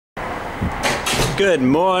Good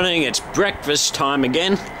morning, it's breakfast time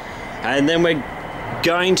again, and then we're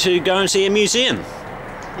going to go and see a museum.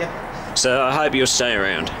 Yep. So I hope you'll stay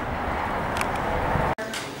around.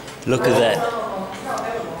 Look at that.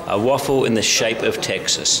 A waffle in the shape of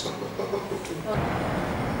Texas.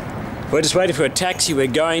 We're just waiting for a taxi. We're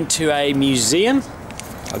going to a museum.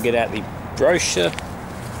 I'll get out the brochure.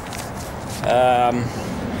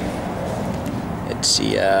 It's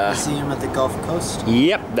the museum at the Gulf Coast.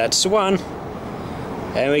 Yep, that's the one.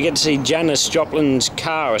 And we get to see Janis Joplin's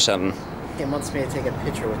car or something. It wants me to take a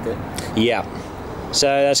picture with it. Yeah. So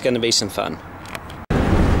that's going to be some fun.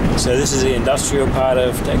 So this is the industrial part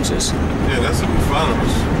of Texas. Yeah, that's the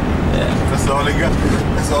refineries. Yeah. That's all they got.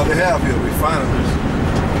 That's all they have here, refineries.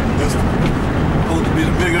 That's supposed to be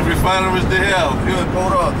the biggest refineries they have here in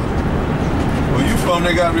Port Arthur. Where you from,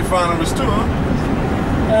 they got refineries too,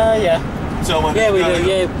 huh? Yeah. Yeah, we do,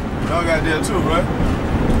 yeah. Y'all got there too, right?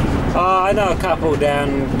 I know a couple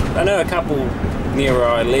down, I know a couple near where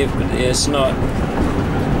I live, but it's not,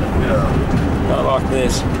 not like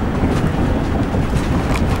this.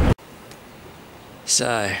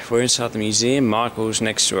 So, we're inside the museum. Michael's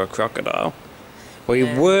next to a crocodile. We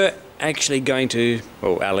were actually going to,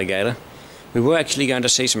 well, alligator. We were actually going to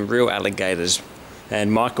see some real alligators,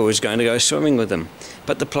 and Michael was going to go swimming with them.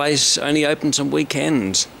 But the place only opens on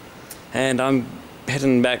weekends, and I'm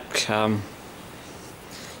heading back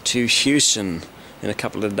to Houston in a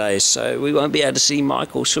couple of days, so we won't be able to see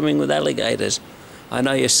Michael swimming with alligators. I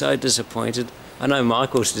know you're so disappointed. I know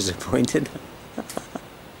Michael's disappointed.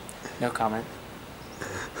 No comment.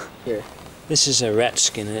 Here. This is a rat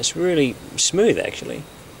skin, and it's really smooth, actually.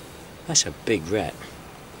 That's a big rat.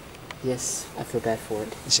 Yes, I feel bad for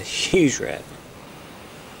it. It's a huge rat.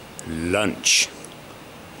 Lunch.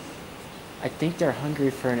 I think they're hungry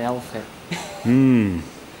for an elephant. Mmm.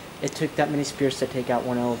 It took that many spears to take out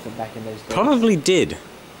one elephant back in those days. Probably did.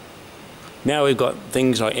 Now we've got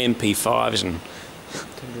things like MP5s and...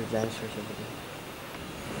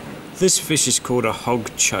 This fish is called a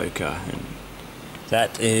hog choker, and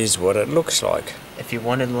that is what it looks like. If you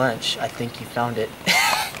wanted lunch, I think you found it.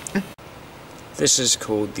 This is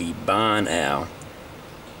called the barn owl.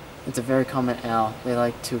 It's a very common owl. They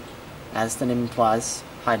like to, as the name implies,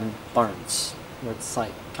 hide in barns, where it's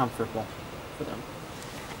like comfortable for them.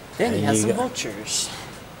 Then he has some vultures.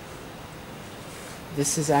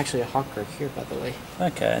 This is actually a hawk right here, by the way.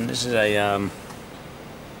 Okay, and this is a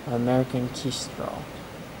American kestrel.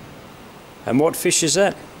 And what fish is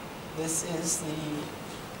that? This is the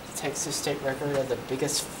Texas state record of the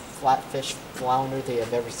biggest flatfish flounder they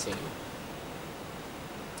have ever seen.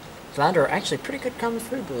 Flounder are actually pretty good common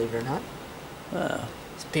food, believe it or not. Oh.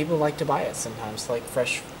 People like to buy it sometimes, like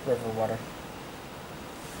fresh river water.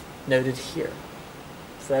 Noted here.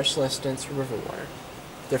 Fresh, less dense river water.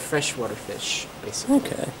 They're freshwater fish, basically.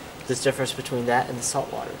 Okay. There's a difference between that and the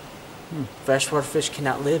saltwater. Freshwater fish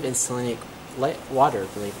cannot live in salinic water,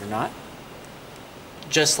 believe it or not.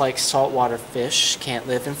 Just like saltwater fish can't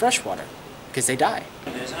live in freshwater, because they die.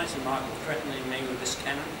 There's actually Michael threatening me with this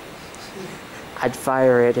cannon. I'd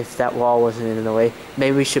fire it if that wall wasn't in the way.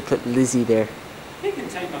 Maybe we should put Lizzie there. You can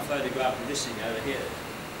take my photograph of this thing over here.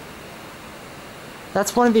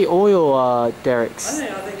 That's one of the oil derricks. I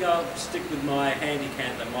think I'll stick with my handy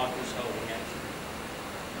cam that Michael's holding out.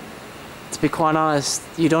 To be quite honest,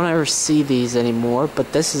 you don't ever see these anymore,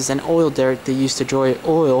 but this is an oil derrick they used to draw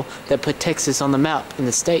oil that put Texas on the map in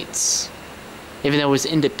the States. Even though it was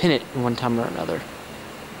independent at one time or another.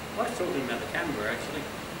 I was talking about the camera, actually.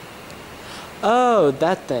 Oh,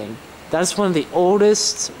 that thing. That's one of the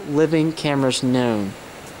oldest living cameras known.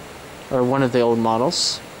 Or one of the old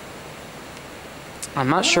models. I'm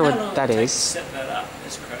not sure what that is. Set that up.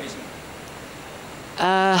 That's crazy.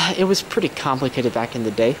 It was pretty complicated back in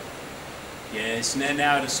the day. Yes,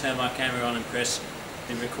 now I just turn my camera on and press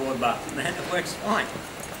the record button and it works fine.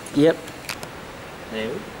 Yep.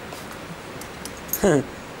 No.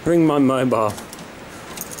 Bring my mobile.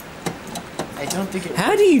 I don't think it...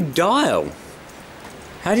 How do you dial?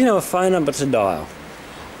 How do you know a phone number to dial?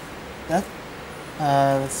 That...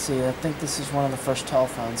 let's see, I think this is one of the first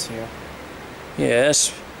telephones here.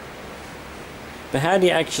 Yes. But how do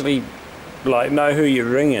you actually, like, know who you're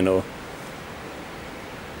ringing, or...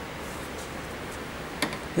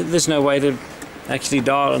 There's no way to actually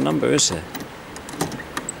dial a number, is there?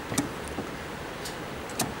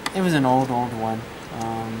 It was an old one.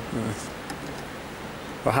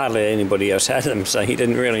 Well, hardly anybody else had them, so he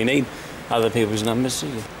didn't really need other people's numbers,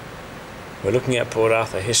 did he? We're looking at Port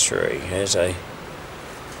Arthur history. Here's a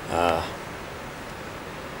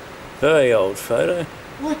very old photo.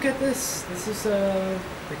 Look at this. This is the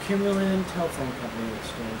Cumberland Telephone Company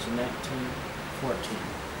Exchange in 19 1914.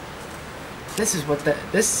 This is what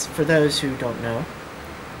this, for those who don't know.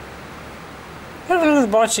 Look at the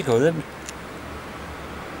bicycle.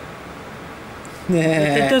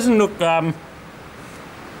 It doesn't look,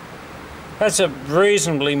 that's a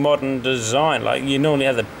reasonably modern design. Like, you normally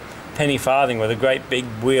have the penny farthing with a great big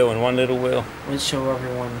wheel and one little wheel. Let's show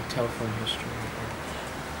everyone telephone history.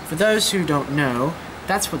 For those who don't know,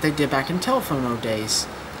 that's what they did back in telephone days.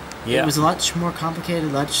 Yeah. It was much more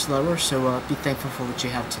complicated, much slower, so be thankful for what you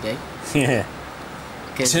have today. Yeah.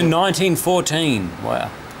 It's in 1914.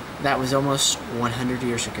 Wow. That was almost 100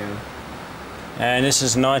 years ago. And this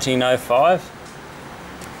is 1905.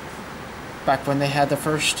 Back when they had the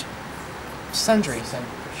first sundries, I'm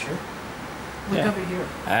pretty sure. Look over here.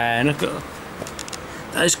 And look at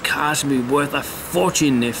those cars would be worth a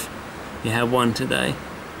fortune if you had one today.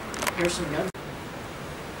 Here's some guns.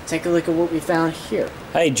 Take a look at what we found here.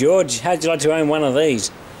 Hey George, how'd you like to own one of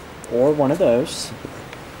these? Or one of those.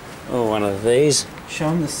 Or one of these. Show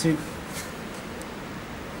them the suit.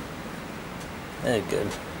 They're good.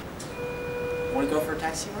 Want to go for a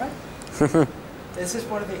taxi ride? This is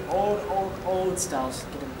one of the old styles.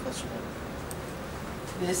 Get in closer.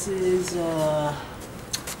 This is a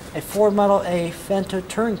Ford Model A Fanta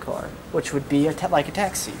touring car, which would be like a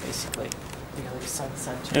taxi, basically.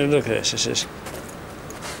 Hey, look at this. This is.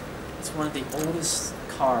 It's one of the oldest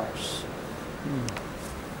cars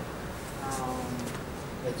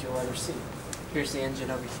that you'll ever see. Here's the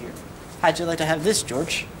engine over here. How'd you like to have this,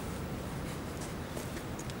 George?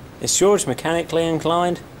 Is George mechanically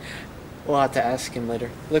inclined? We'll have to ask him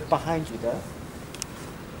later. Look behind you, though.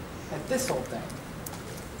 At this old thing.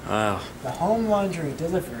 Wow. The home laundry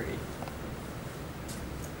delivery.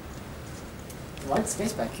 A lot of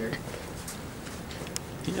space back here.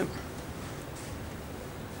 Yep.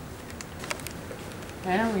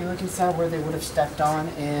 And we look inside where they would have stepped on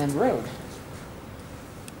and rode.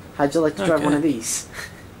 How'd you like to drive one of these?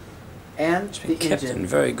 And It's been kept in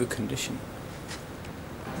very good condition.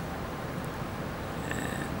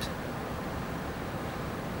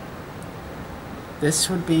 This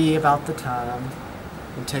would be about the time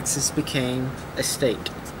when Texas became a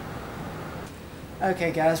state.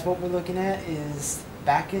 Okay guys, what we're looking at is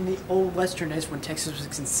back in the old western days when Texas was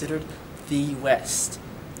considered the West.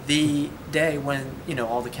 The day when, you know,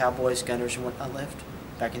 all the cowboys, gunners, and whatnot lived,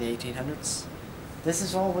 back in the 1800s. This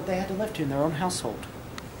is all what they had to live to in their own household.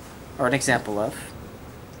 Or an example of.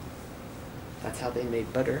 That's how they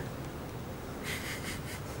made butter.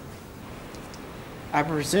 I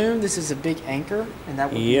presume this is a big anchor, and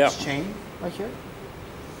that would be its chain right here.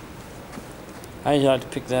 How'd you like to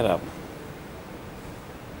pick that up?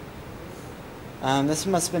 This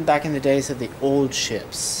must have been back in the days of the old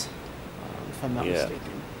ships, if I'm not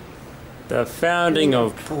mistaken. The founding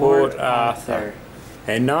of Port Arthur.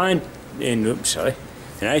 In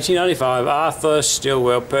 1895, Arthur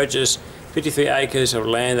Stilwell purchased 53 acres of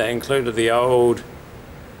land that included the old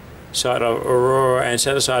site of Aurora and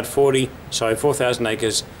set aside 4,000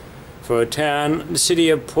 acres for a town. The city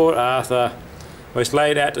of Port Arthur was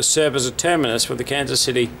laid out to serve as a terminus for the Kansas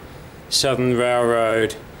City Southern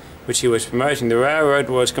Railroad, which he was promoting. The railroad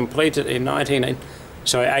was completed in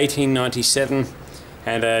 1897,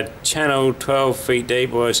 and a channel 12 feet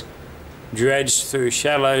deep was dredged through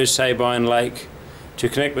shallow Sabine Lake to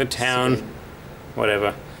connect the town,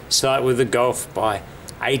 site with the Gulf by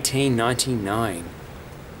 1899.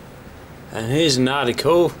 And here's an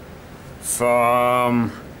article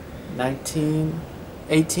from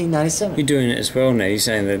 1897. You're doing it as well now. You're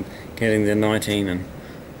saying that getting the 19 and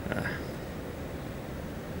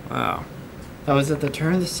wow. That was at the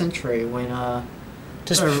turn of the century when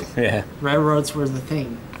railroads were the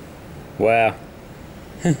thing. Wow.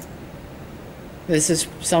 This is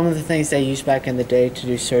some of the things they used back in the day to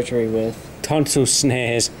do surgery with. Tonsil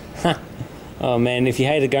snares. Oh man, if you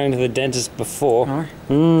hated going to the dentist before.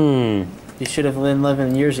 You should have been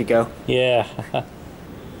living years ago. Yeah.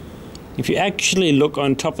 If you actually look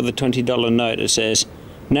on top of the $20 note, it says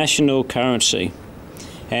national currency.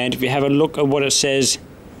 And if you have a look at what it says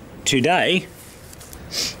today,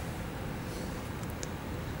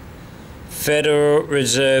 Federal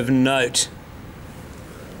Reserve note,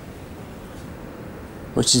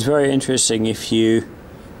 which is very interesting if you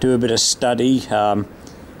do a bit of study, and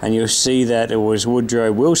you'll see that it was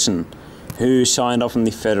Woodrow Wilson who signed off on the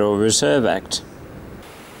Federal Reserve Act.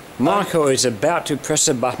 Michael is about to press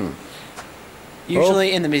a button.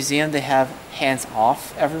 Usually in the museum they have hands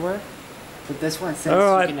off everywhere, but this one says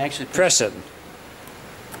you can actually press it.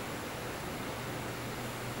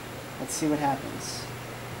 Let's see what happens.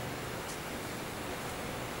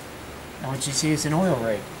 And what you see is an oil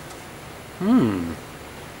rig.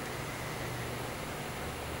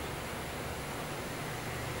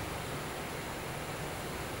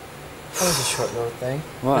 That was a short little thing.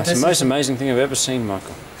 Wow, it's the most amazing thing I've ever seen,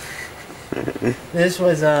 Michael. This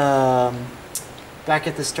was back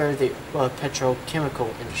at the start of the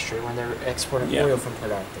petrochemical industry when they were exporting oil from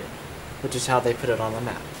Port Arthur, which is how they put it on the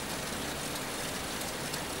map.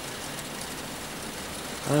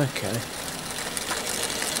 Okay.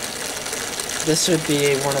 This would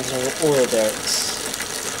be one of the oil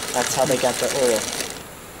derricks. That's how they got their oil.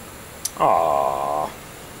 Aww.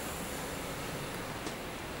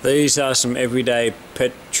 These are some everyday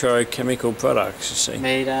petrochemical products, you see.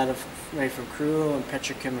 Made from crude oil and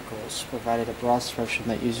petrochemicals, provided a broad spectrum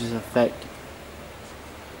that uses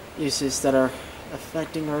that are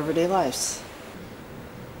affecting our everyday lives.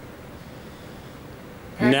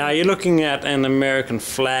 Now you're looking at an American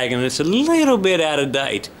flag and it's a little bit out of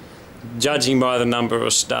date, judging by the number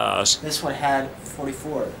of stars. This one had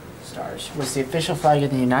 44 stars. It was the official flag of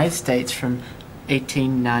the United States from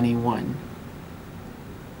 1891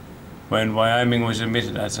 When Wyoming was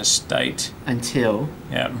admitted as a state. until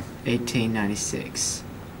Yeah. 1896,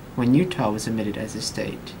 when Utah was admitted as a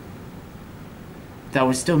state. That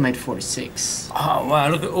was still made 46. Oh wow,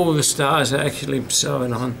 look at all the stars actually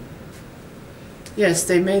sewing on. Yes,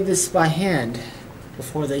 they made this by hand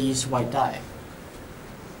before they used white dye.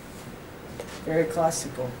 Very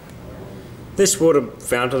classical. This water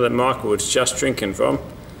fountain that Michael was just drinking from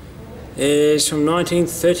is from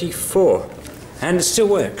 1934 and it still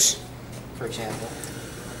works. For example.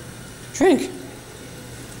 Drink.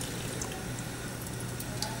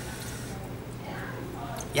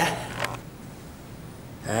 Yeah.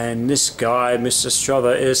 And this guy, Mr.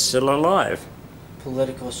 Strother, is still alive.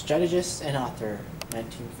 Political strategist and author,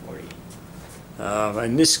 1940.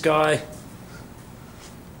 And this guy,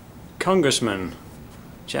 Congressman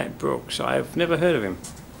Jack Brooks. I've never heard of him.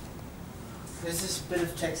 There's this bit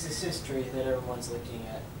of Texas history that everyone's looking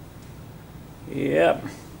at. Yep.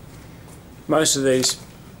 Most of these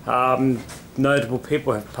notable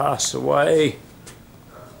people have passed away.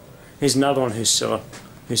 Here's another one who's still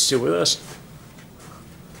with us.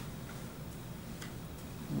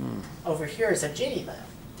 Over here is a genie lamp.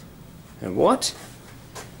 And what?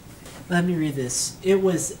 Let me read this. It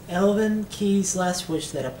was Evelyn Key's last wish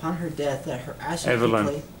that upon her death that her ashes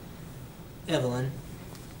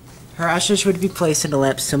her ashes would be placed in a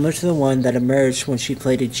lamp similar to the one that emerged when she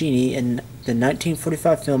played a genie in the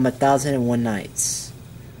 1945 film 1001 Nights.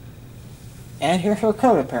 And here's her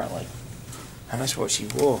coat, apparently. And that's what she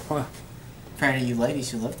wore. Wow. For any of you ladies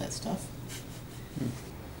who love that stuff.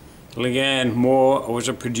 Leanne Moore was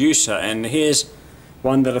a producer, and here's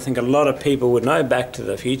one that I think a lot of people would know, Back to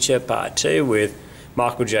the Future Part 2 with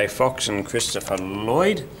Michael J. Fox and Christopher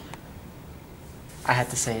Lloyd. I had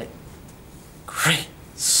to say it. Great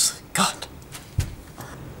Scott!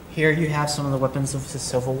 Here you have some of the weapons of the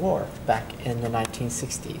Civil War back in the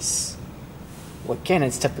 1960s. What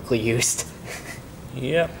cannons typically used.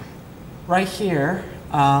 Yep. Right here,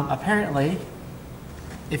 apparently,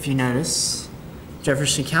 if you notice,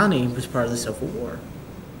 Jefferson County was part of the Civil War.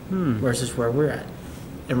 Versus where we're at.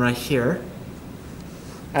 And right here,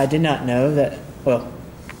 I did not know that, well,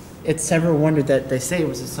 it's ever wondered that they say it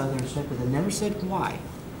was a southern state, but they never said why.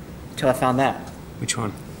 Until I found that. Which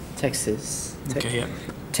one? Texas. Okay, yeah.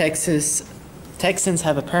 Texans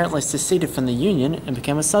have apparently seceded from the Union and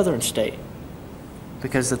became a southern state.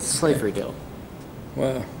 Because of the slavery deal.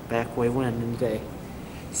 Wow. Back way when in the day.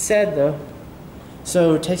 Sad though.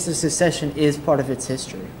 So Texas secession is part of its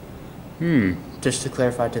history. Just to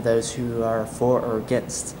clarify to those who are for or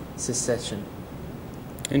against secession.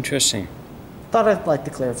 Interesting. Thought I'd like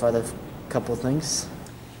to clarify a couple of things.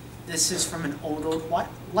 This is from an old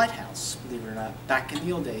lighthouse, believe it or not, back in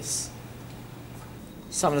the old days.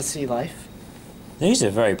 Some of the sea life. These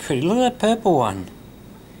are very pretty. Look at that purple one.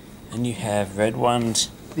 And you have red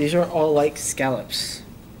ones. These are all like scallops,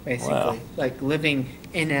 basically. Wow. Like living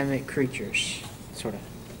inanimate creatures, sort of.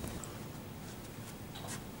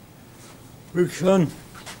 Which one?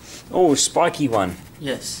 Oh, spiky one.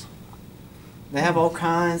 Yes. They have all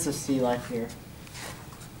kinds of sea life here.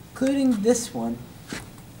 Including this one.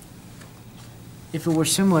 If it were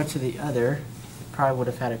similar to the other, it probably would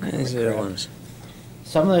have had a hermit These are the crab. ones.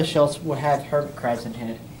 Some of the shells will have hermit crabs in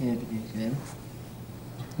them.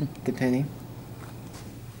 Depending.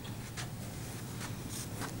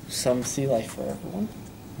 Some sea life for everyone.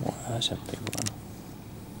 Wow, that's a big one.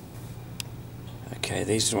 Okay,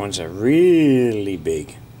 these ones are really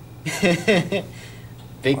big.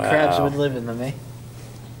 Big crabs Wow. would live in them, eh?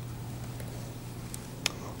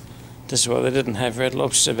 This is why they didn't have red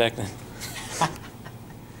lobster back then.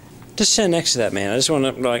 Just stand next to that, man. I just want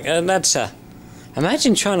to, like, that's a...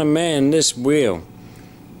 Imagine trying to man this wheel.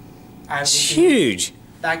 It's huge.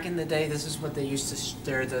 Back in the day, this is what they used to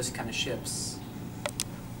steer those kind of ships.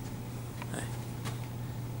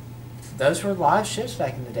 Those were live ships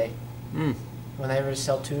back in the day. Hmm. When they were to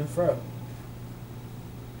sail to and fro.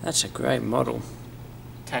 That's a great model.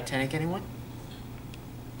 Titanic, anyone?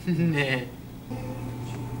 Nah.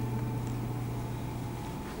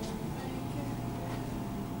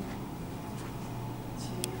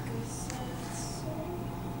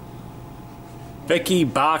 Becky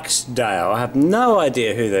Barksdale. I have no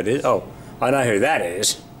idea who that is. Oh, I know who that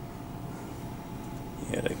is.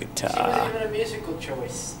 Yeah, the She wasn't guitar. even a musical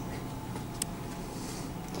choice.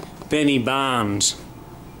 Benny Barnes.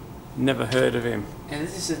 Never heard of him. And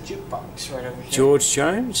this is a jukebox right over here. George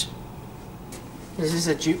Jones? This is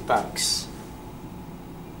a jukebox.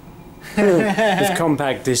 With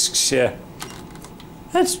compact discs, yeah.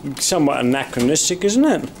 That's somewhat anachronistic, isn't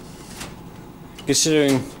it?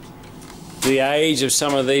 Considering the age of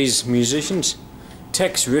some of these musicians.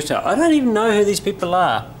 Tex Ritter. I don't even know who these people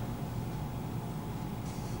are.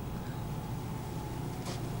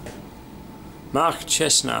 Mark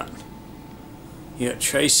Chestnut. You got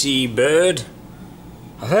Tracy Bird.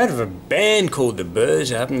 I've heard of a band called The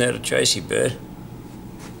Birds. I haven't heard of Tracy Bird.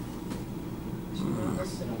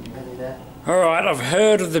 Alright, I've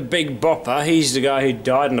heard of the Big Bopper. He's the guy who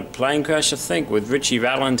died in a plane crash, I think, with Richie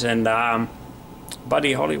Valens and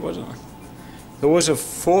Buddy Holly, wasn't it? There was a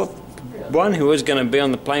fourth one who was going to be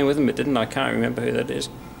on the plane with him, but didn't. I can't remember who that is.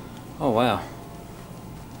 Oh, wow.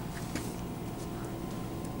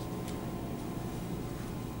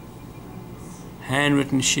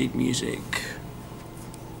 Handwritten sheet music.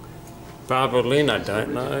 Barbara Lynn, I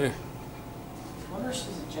don't know. I wonder if she's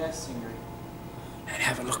a jazz singer. Hey,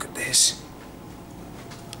 have a look at this.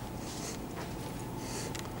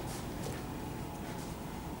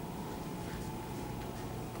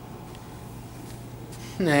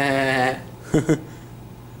 Nah.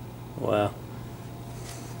 Wow.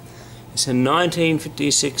 It's a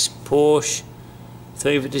 1956 Porsche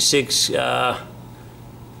 356. How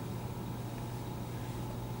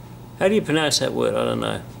do you pronounce that word? I don't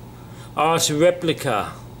know. Oh, it's a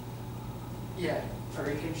replica. Yeah, a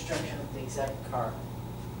reconstruction of the exact car.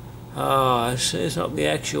 Oh, it's not the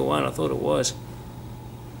actual one. I thought it was.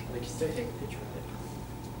 We can still take a picture of it.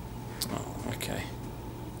 Oh, okay.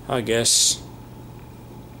 I guess.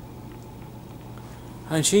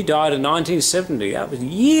 And she died in 1970. That was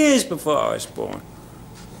years before I was born.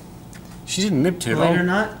 She didn't live too Believe it or long.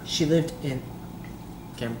 not, she lived in...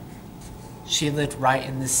 She lived right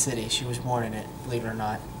in this city. She was born in it, believe it or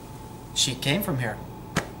not. She came from here,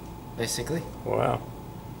 basically. Wow.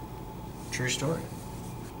 True story.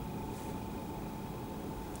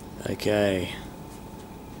 Okay.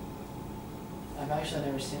 I've actually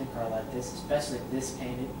never seen a car like this, especially this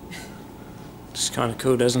painted. It's kind of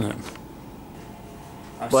cool, doesn't it?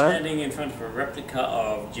 I'm What? standing in front of a replica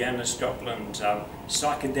of Janis Joplin's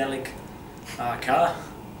psychedelic car.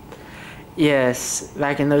 Yes,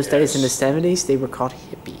 back in those days in the 70s, they were called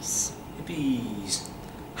hippies. Hippies.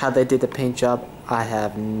 How they did the paint job, I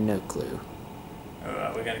have no clue.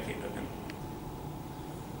 Alright, we're going to keep looking.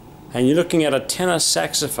 And you're looking at a tenor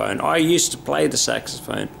saxophone. I used to play the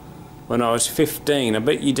saxophone when I was 15. I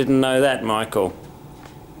bet you didn't know that, Michael.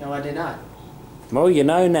 No, I did not. Well, you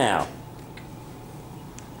know now.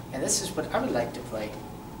 And this is what I would like to play.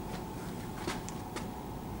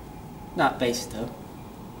 Not bass, though.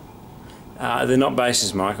 They're not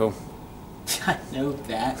basses, Michael. I know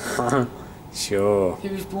that. Sure. He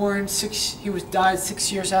was born died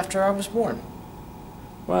 6 years after I was born.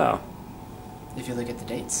 Wow. If you look at the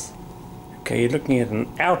dates. Okay, you're looking at an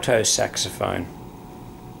alto saxophone.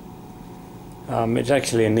 It's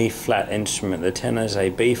actually an E-flat instrument. The tenor's a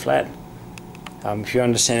B-flat. If you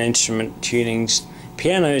understand instrument tunings,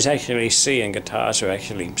 piano is actually C and guitars are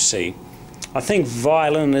actually C. I think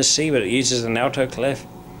violin is C, but it uses an alto clef.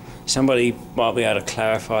 Somebody might be able to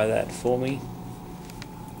clarify that for me.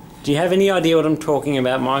 Do you have any idea what I'm talking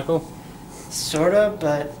about, Michael? Sorta,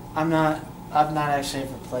 but I've not actually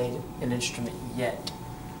ever played an instrument yet.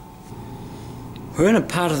 We're in a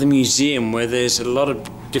part of the museum where there's a lot of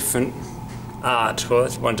different art. Well,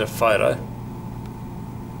 this one's a photo.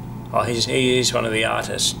 Oh, he is one of the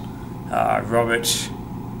artists. Robert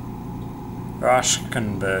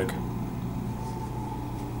Rauschenberg.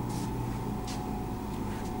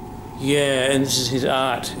 Yeah, and this is his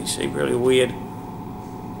art. You see, really weird.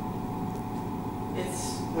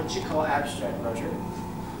 It's what you call abstract, Roger.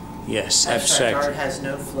 Yes, Abstract art abstract. has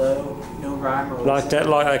no flow, no rhyme or Like reason.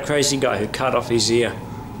 that crazy guy who cut off his ear.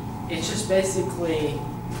 It's just basically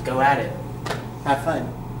go at it, have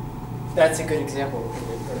fun. That's a good example of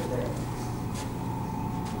it right there.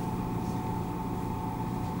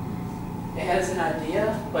 It has an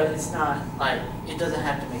idea, but it's not like, it doesn't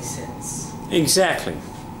have to make sense. Exactly.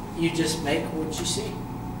 You just make what you see.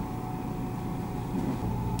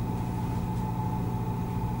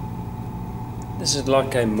 This is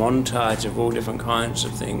like a montage of all different kinds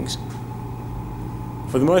of things.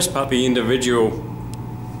 For the most part, the individual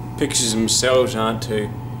pictures themselves aren't too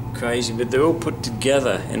crazy, but they're all put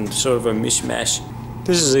together in sort of a mishmash.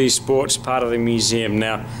 This is the sports part of the museum.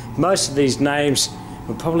 Now, most of these names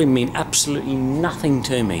would probably mean absolutely nothing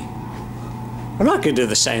to me. And I could do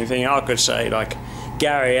the same thing. I could say, like,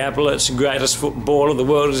 Gary Ablett's the greatest footballer the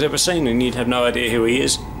world has ever seen, and you'd have no idea who he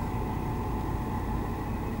is.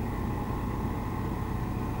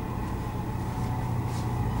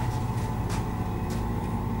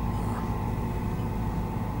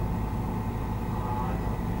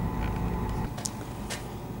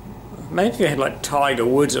 Maybe if you had like Tiger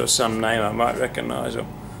Woods or some name I might recognise, or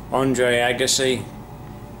Andre Agassi.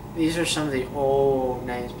 These are some of the old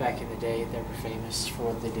names back in the day that were famous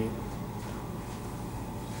for what they do.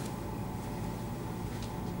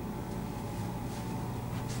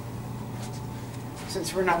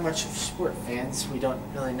 Since we're not much of sport fans, we don't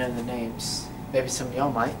really know the names. Maybe some of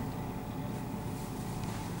y'all might.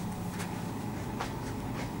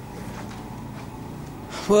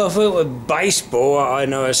 Well, if it were baseball, I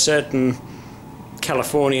know a certain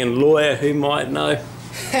Californian lawyer who might know.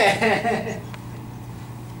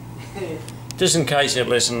 Just in case you're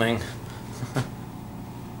listening.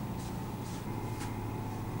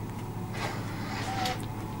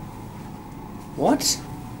 What?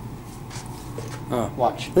 Oh.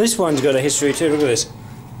 Watch. This one's got a history too, look at this.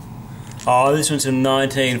 Oh, this one's from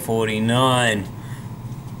 1949.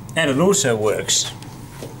 And it also works.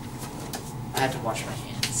 I had to wash my hands.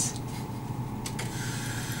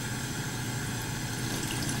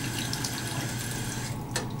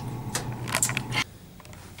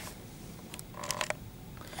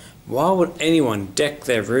 Why would anyone deck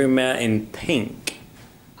their room out in pink?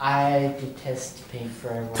 I detest pink for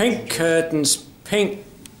everyone. Pink curtains, pink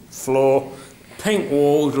floor, pink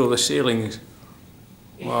walls or the ceilings.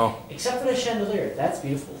 Wow. Except for the chandelier, that's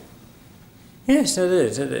beautiful. Yes, it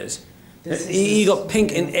is, it is. You got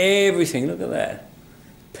pink in everything, look at that.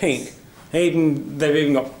 Pink. They've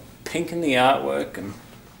even got pink in the artwork, and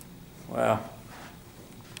wow.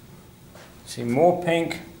 See, more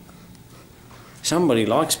pink. Somebody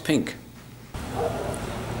likes pink.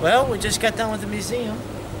 Well, we just got done with the museum.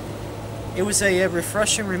 It was a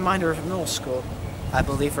refreshing reminder of middle school. I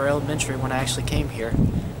believe, or elementary when I actually came here.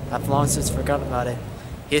 I've long since forgotten about it.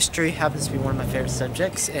 History happens to be one of my favorite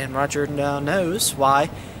subjects, and Roger now knows why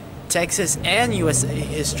Texas and USA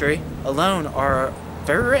history alone are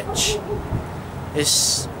very rich.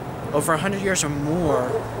 It's over 100 years or more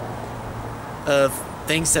of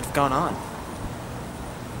things that have gone on.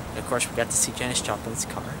 And of course, we got to see Janis Joplin's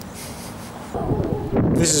car.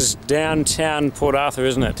 This is downtown Port Arthur,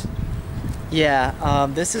 isn't it? Yeah,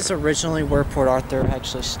 this is originally where Port Arthur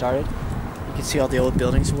actually started. You can see all the old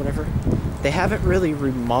buildings and whatever. They haven't really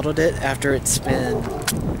remodeled it after it's been,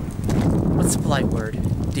 what's the polite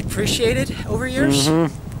word, depreciated over years.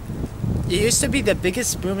 Mm-hmm. It used to be the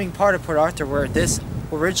biggest booming part of Port Arthur, where this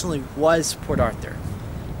originally was Port Arthur.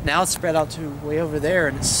 Now it's spread out to way over there,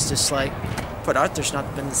 and it's just like Port Arthur's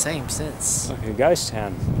not been the same since. Like a ghost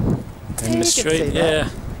town. In You the could street, say that. yeah.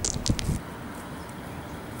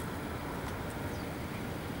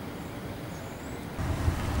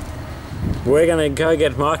 We're gonna go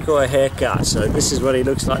get Michael a haircut, so this is what he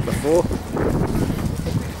looks like before.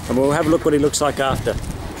 And we'll have a look what he looks like after.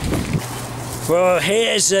 Well,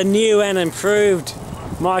 here's a new and improved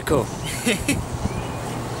Michael.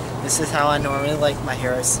 This is how I normally like my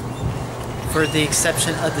hairs. For the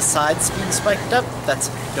exception of the sides being spiked up, that's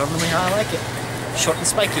normally how I like it. Short and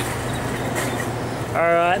spiky.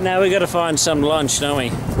 Alright, now we gotta find some lunch, don't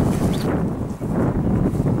we?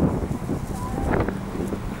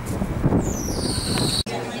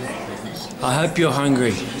 I hope you're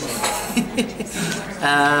hungry.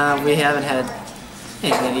 We haven't had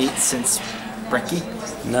anything to eat since brekkie.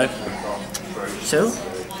 Nope. So,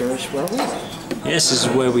 here's where we are. Yes, this is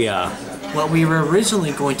where we are. What we were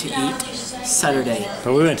originally going to eat Saturday.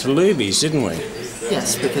 But we went to Luby's, didn't we?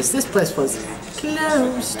 Yes, because this place was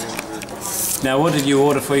closed. Now, what did you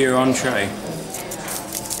order for your entree?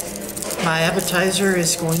 My appetizer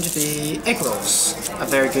is going to be egg rolls. A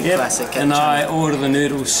very good classic. And I ordered the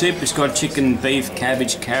noodle soup. It's got chicken, beef,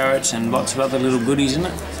 cabbage, carrots, and lots of other little goodies in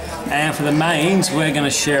it. And for the mains, we're going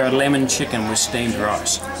to share a lemon chicken with steamed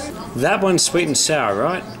rice. That one's sweet and sour,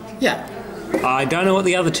 right? Yeah. I don't know what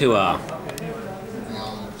the other two are.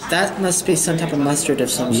 That must be some type of mustard of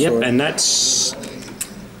some sort. Yep, and that's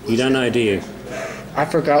You don't know, do you? I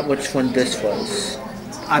forgot which one this was.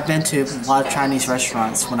 I've been to a lot of Chinese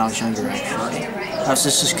restaurants when I was younger, actually. I was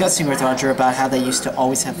just discussing with Roger about how they used to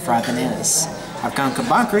always have fried bananas. I've gone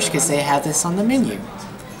bonkers because they have this on the menu.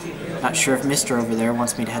 Not sure if Mr. over there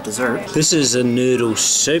wants me to have dessert. This is a noodle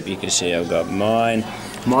soup. You can see I've got mine.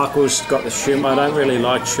 Michael's got the shrimp. I don't really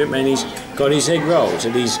like shrimp, and he's got his egg rolls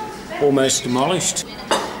that he's almost demolished.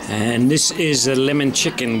 And this is the lemon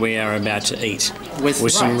chicken we are about to eat with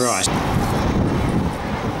some rice.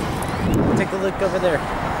 Take a look over there.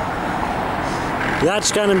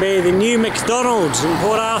 That's going to be the new McDonald's in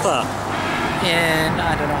Port Arthur. In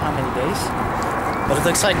I don't know how many days, but it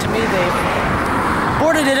looks like to me they've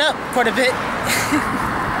boarded it up quite a bit.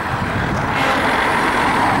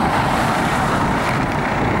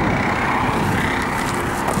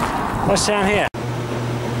 What's down here?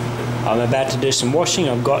 I'm about to do some washing.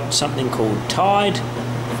 I've got something called Tide,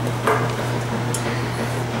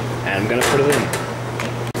 and I'm going to put it in.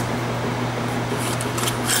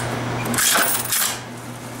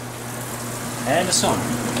 And it's on.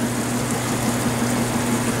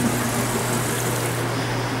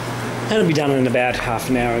 That'll be done in about half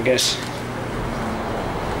an hour, I guess.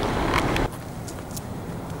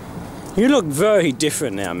 You look very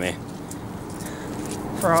different now, man.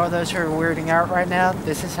 For all those who are weirding out right now,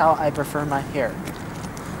 this is how I prefer my hair.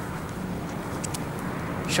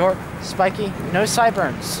 Short, spiky, no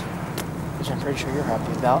sideburns, which I'm pretty sure you're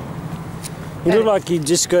happy about. You look like you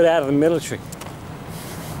just got out of the military.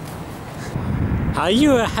 Are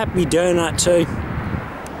you a happy donut too?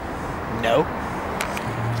 No.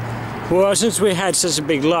 Well, since we had such a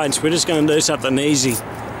big lunch, we're just going to do something easy.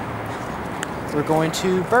 We're going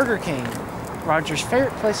to Burger King, Roger's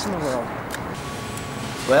favorite place in the world.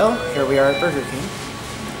 Well, here we are at Burger King.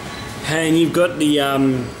 And you've got the I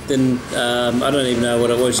don't even know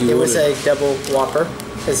what it was you ordered. It was a double Whopper.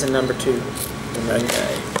 It's a number 2.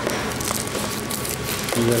 Okay.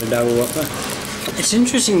 You got a double Whopper? It's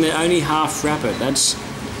interesting they only half wrap it. That's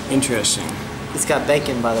interesting. It's got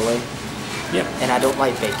bacon, by the way. Yep. And I don't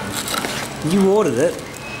like bacon. You ordered it.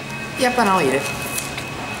 Yep, and I'll eat it.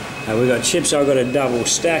 We got chips. I've got a double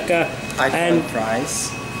stacker. And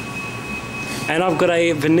fries. And I've got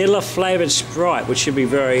a vanilla flavoured Sprite, which should be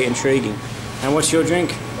very intriguing. And what's your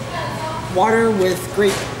drink? Water with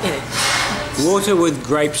grape in it. Water with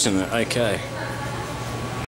grapes in it. Okay.